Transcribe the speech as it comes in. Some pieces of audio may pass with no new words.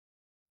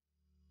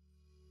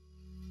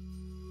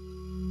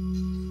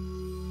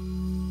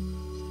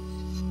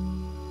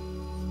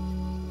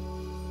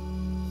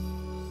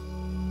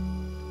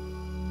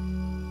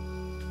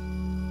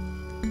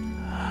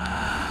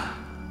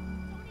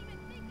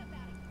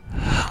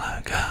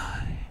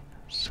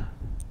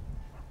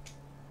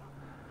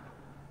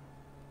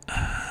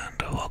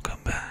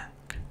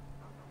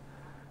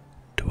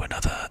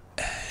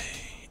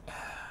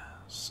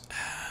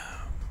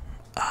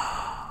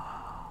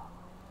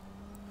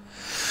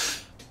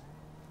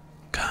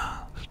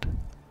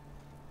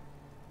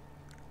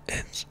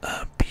It's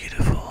a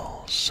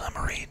beautiful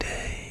summery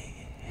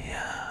day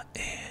here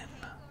in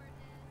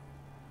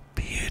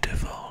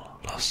beautiful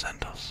Los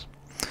Santos.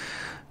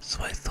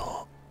 So I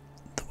thought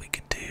that we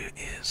could do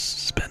is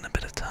spend a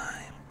bit of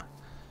time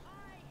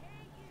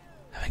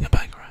having a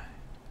bike ride.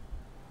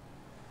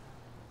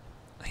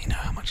 You know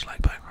how much I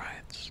like bike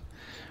rides.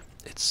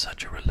 It's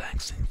such a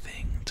relaxing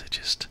thing to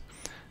just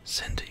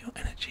center your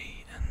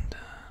energy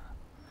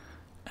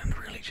and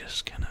really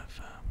just kind of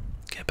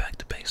get back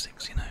to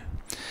basics, you know.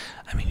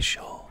 I mean,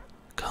 sure,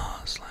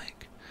 cars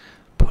like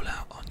pull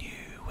out on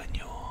you when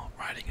you're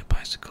riding a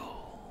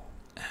bicycle,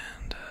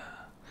 and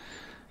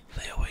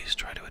they always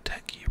try to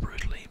attack you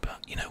brutally, but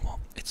you know what?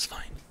 It's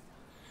fine.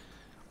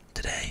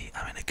 Today,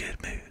 I'm in a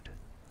good mood,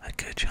 a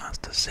good chance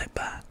to sit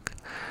back,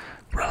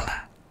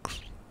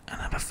 relax,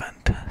 and have a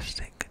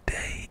fantastic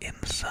day in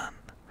the sun.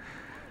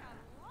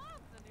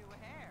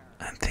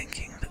 I'm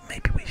thinking that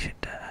maybe we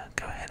should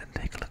go ahead and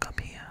take a look up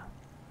here.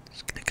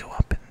 Just gonna go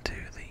up into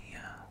the,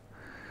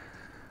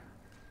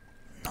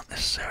 not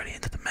necessarily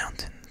into the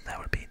mountain, that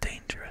would be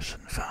dangerous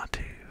and far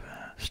too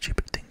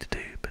stupid thing to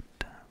do, but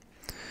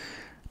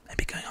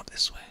maybe going up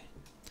this way.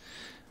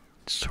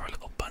 Just saw a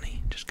little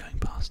bunny just going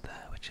past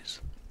there, which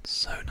is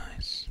so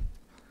nice.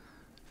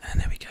 And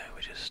there we go,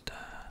 we're just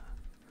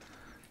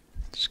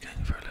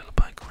going for a little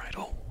bike ride.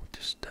 Oh,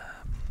 just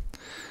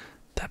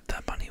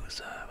that bunny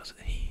was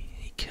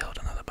he killed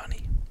another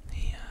bunny.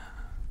 He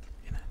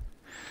you know,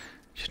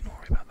 shouldn't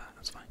worry about that.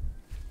 That's fine.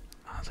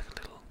 Oh,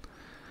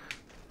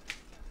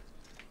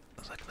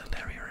 there's like a little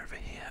area over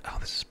here. Oh,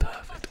 this is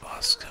perfect. Oh,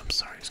 I'm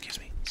sorry. Excuse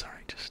me.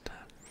 Sorry. Just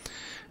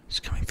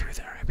coming through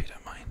there. I hope you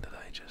don't mind that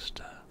I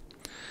just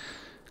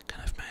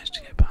kind of managed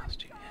to get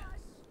past you. Yeah.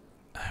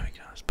 There we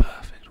go. It's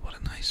perfect. What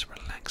a nice,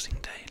 relaxing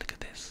day. Look at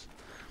this.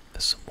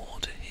 There's some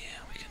water here.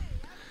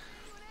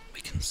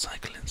 We can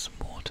cycle in some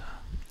water.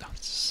 Oh,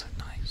 this is so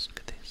nice. Look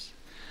at this.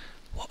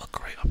 What a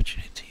great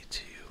opportunity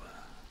to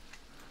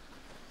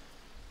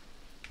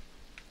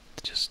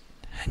just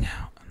hang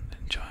out and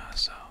enjoy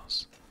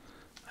ourselves.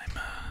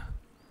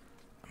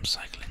 I'm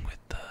cycling with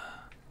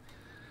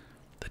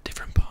the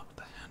different part of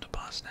the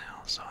handlebars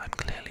now, so I'm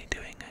clearly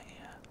doing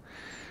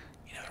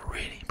a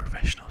really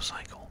professional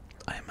cycle.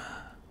 I'm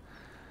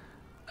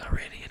a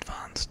really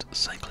advanced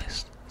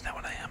cyclist. Is that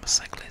what I am? A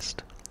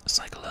cyclist? A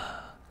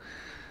cycler?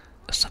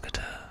 A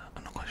sucketer?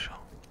 I'm not quite sure.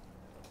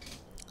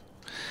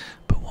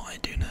 But what I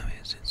do know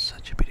is it's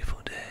such a beautiful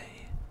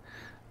day,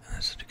 and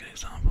it's such a good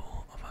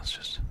example of us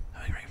just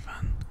having great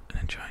fun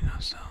and enjoying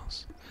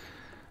ourselves.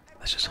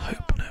 Let's just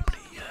hope nobody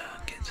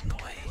gets in the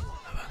way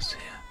of us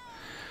here.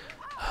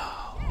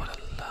 Oh, what a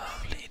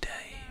lovely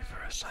day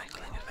for a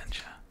cycling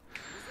adventure.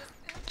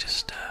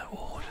 Just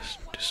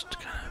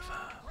kind of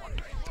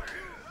wandering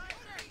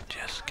through,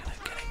 just kind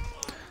of getting,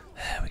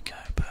 there we go,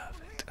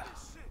 perfect. Oh.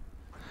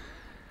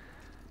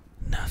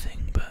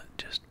 Nothing but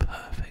just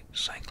perfect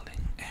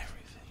cycling,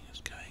 everything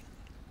is going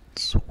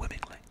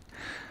swimmingly.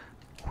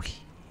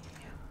 Whee!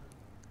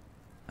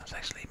 I was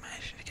actually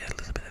managing to get a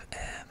little bit of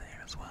air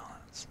there as well.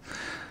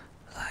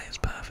 That is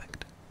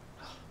perfect.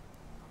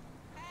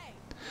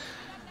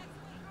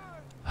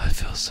 I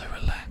feel so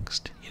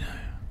relaxed, you know.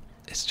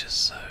 It's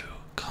just so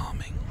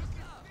calming,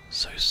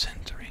 so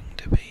centering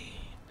to be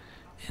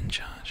in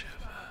charge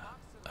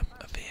of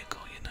a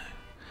vehicle, you know.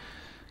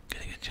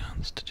 Getting a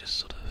chance to just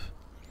sort of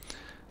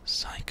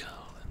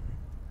cycle and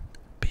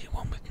be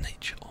one with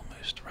nature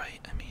almost, right?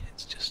 I mean,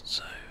 it's just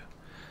so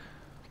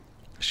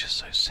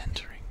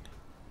centering.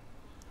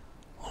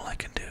 All I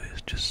can do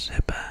is just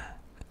sit back,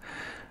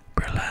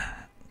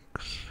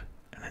 relax,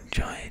 and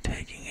enjoy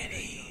taking it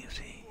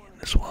easy in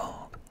this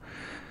world.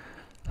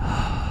 I'm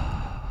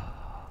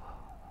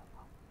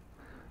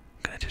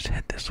gonna just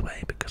head this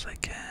way because I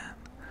can.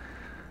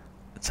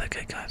 It's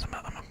okay, guys, I'm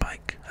on a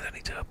bike. I don't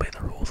need to obey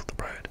the rules of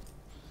the road.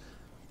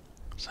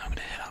 So I'm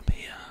gonna head up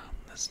here.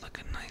 There's like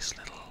a nice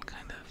little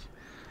kind of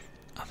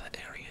other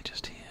area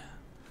just here.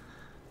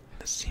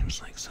 This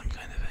seems like some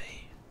kind of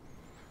a...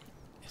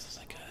 This is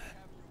like a...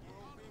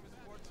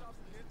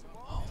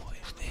 Oh, what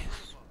is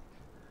this?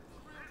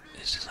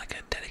 This is like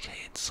a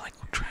dedicated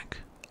cycle track.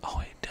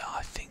 Oh,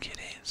 I think it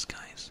is,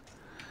 guys.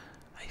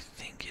 I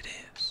think it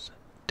is.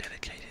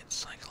 Dedicated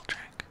cycle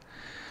track.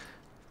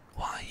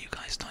 Why are you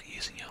guys not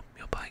using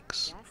your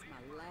bikes? That's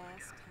my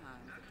last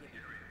time forgiving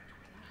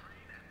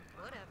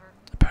you. Whatever.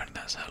 Apparently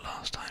that's our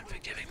last time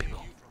forgiving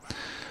people.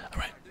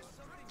 Alright.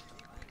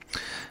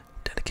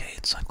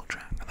 Dedicated cycle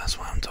track. And that's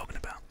what I'm talking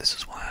about. This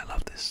is why I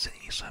love this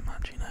city so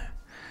much, you know.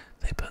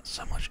 They put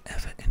so much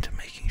effort into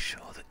making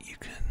sure that you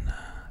can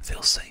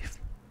feel safe,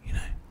 you know.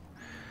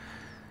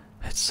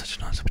 It's such a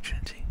nice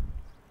opportunity.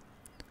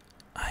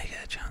 I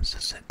get a chance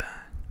to sit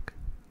back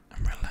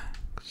and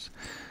relax.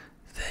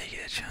 They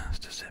get a chance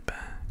to sit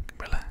back and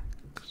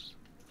relax.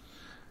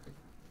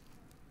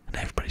 And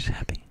everybody's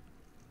happy.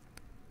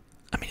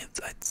 I mean, it's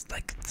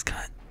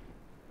kind of...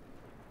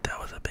 That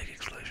was a big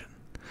explosion.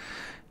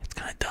 It's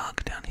kind of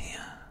dark down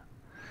here.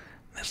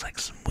 There's like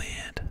some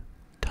weird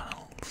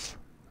tunnels.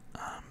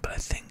 But I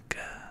think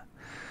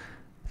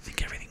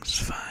everything's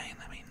fine.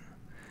 I mean,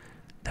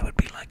 there would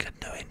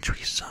a no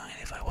entry sign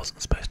if I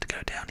wasn't supposed to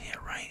go down here,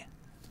 right?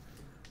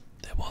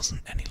 There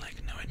wasn't any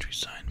like no entry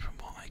sign from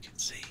what I could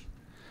see.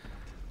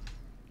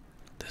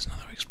 There's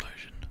another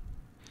explosion.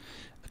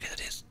 Okay,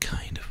 that is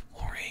kind of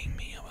worrying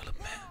me, I will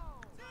admit.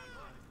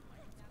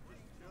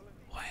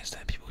 Why is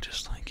there people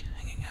just like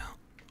hanging out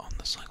on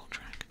the cycle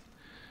track?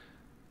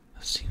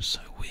 That seems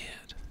so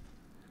weird.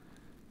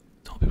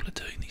 Not what people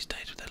are doing these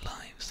days with their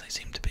lives. They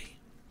seem to be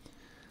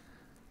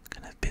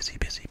kind of busy,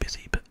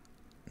 but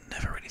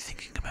never really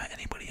thinking about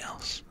anybody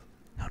else.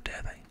 How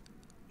dare they?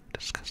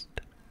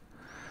 Disgusted.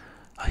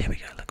 Oh, here we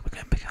go. Look, we're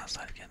going back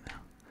outside again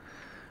now.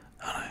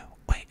 Oh no,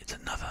 wait, it's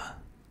another.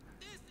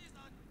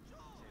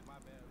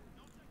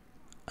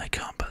 I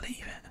can't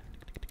believe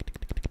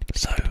it.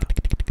 So,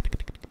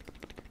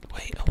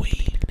 wait, are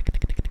we?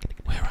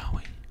 Where are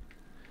we?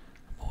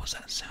 What was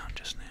that sound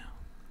just now?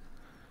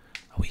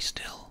 Are we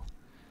still?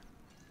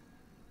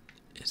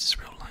 Is this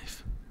real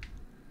life?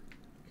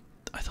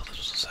 I thought this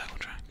was a cycle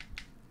track.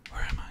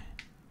 Where am I?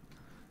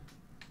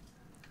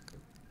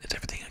 Is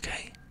everything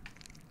okay?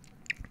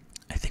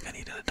 I think I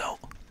need an adult.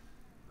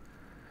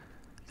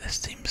 This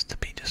seems to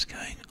be just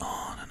going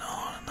on and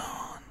on and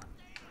on.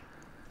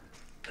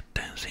 I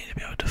don't seem to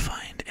be able to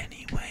find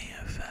any way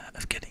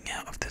of getting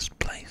out of this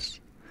place.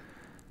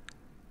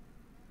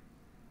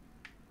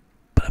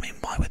 But I mean,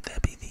 why would there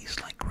be these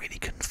like really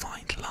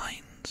confined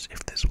lines if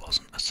this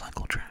wasn't a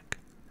cycle track?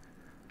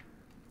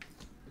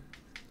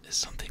 There's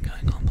something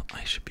going on that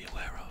I should be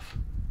aware of.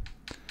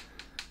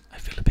 I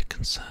feel a bit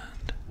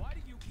concerned.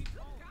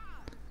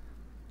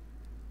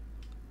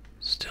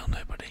 Still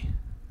nobody.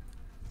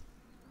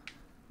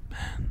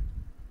 Man.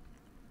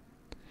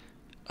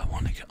 I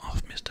want to get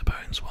off Mr.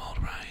 Bones'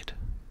 wild ride.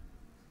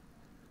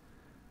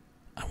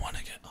 I want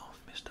to get off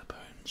Mr.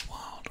 Bones'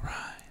 wild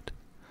ride.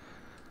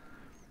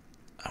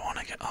 I want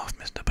to get off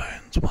Mr.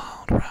 Bones'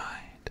 wild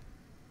ride.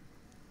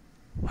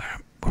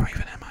 Where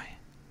even am I?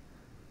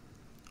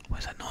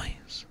 Where's that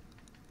noise?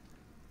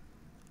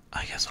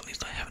 I guess at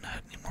least I haven't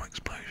heard any more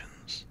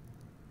explosions.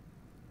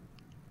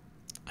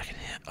 I can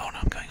hear. Oh no,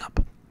 I'm going up.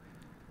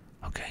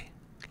 Okay,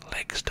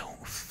 legs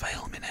don't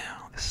fail me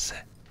now. This is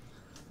it.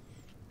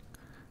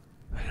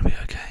 We're gonna be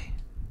okay.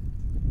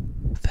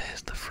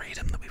 There's the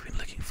freedom that we've been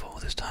looking for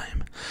this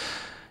time.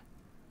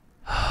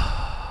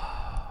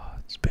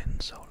 It's been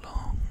so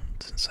long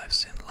since I've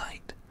seen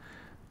light.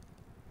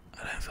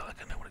 I don't feel like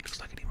I know what it looks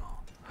like anymore.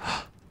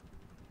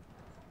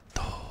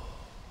 Oh,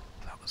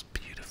 that was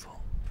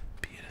beautiful.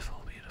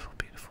 Beautiful, beautiful,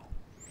 beautiful.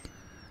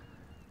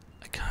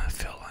 I kind of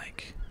feel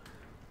like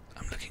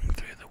I'm looking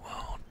through the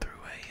world through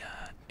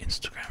a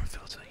Instagram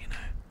filter, you know.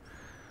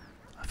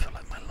 I feel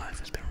like my life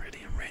has been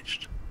really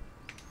enriched.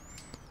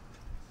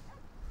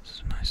 This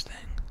is a nice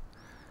thing.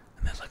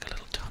 And there's like a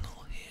little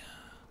tunnel here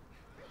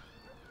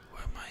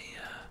where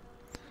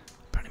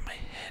apparently my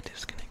head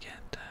is gonna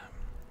get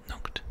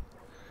knocked.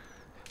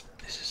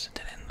 This is a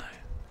dead end though.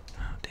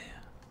 Oh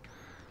dear.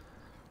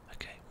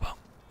 Okay, well,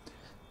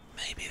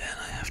 maybe then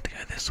I have to go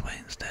this way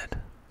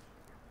instead.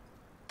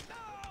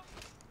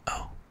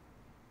 Oh.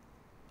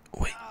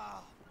 Wait.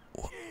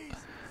 What?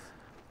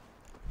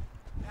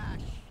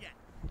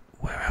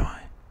 Where am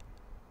I?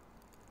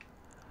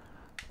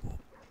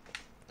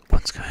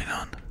 What's going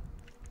on?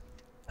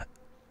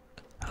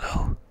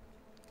 Hello?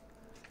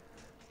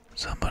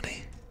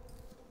 Somebody?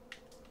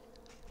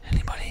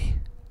 Anybody?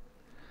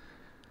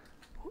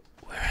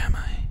 Where am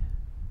I?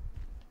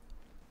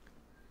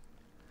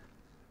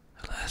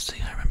 The last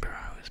thing I remember,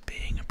 I was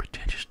being a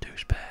pretentious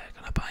douchebag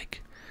on a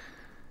bike.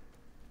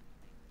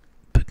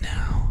 But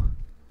now,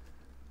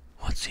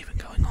 what's even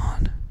going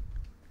on?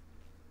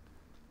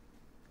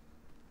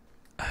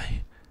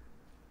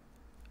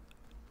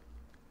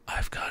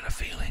 I've got a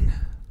feeling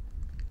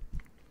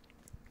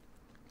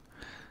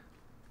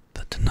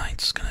that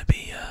tonight's gonna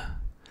be a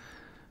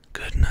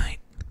good night.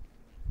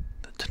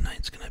 That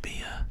tonight's gonna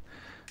be a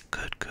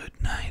good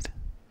night.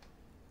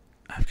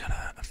 I've got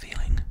a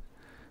feeling.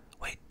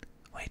 Wait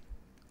for it.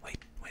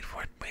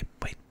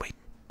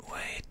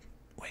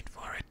 Wait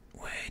for it.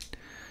 Wait.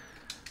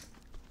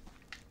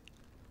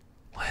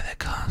 Why are there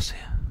cars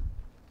here?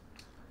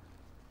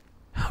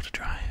 How to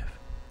drive?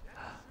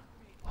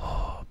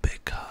 Oh,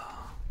 big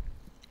car.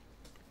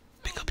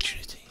 Big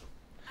opportunity.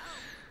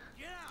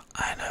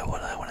 I know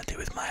what I want to do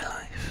with my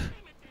life.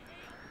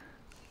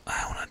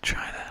 I want to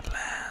try to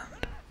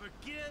land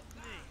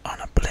on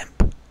a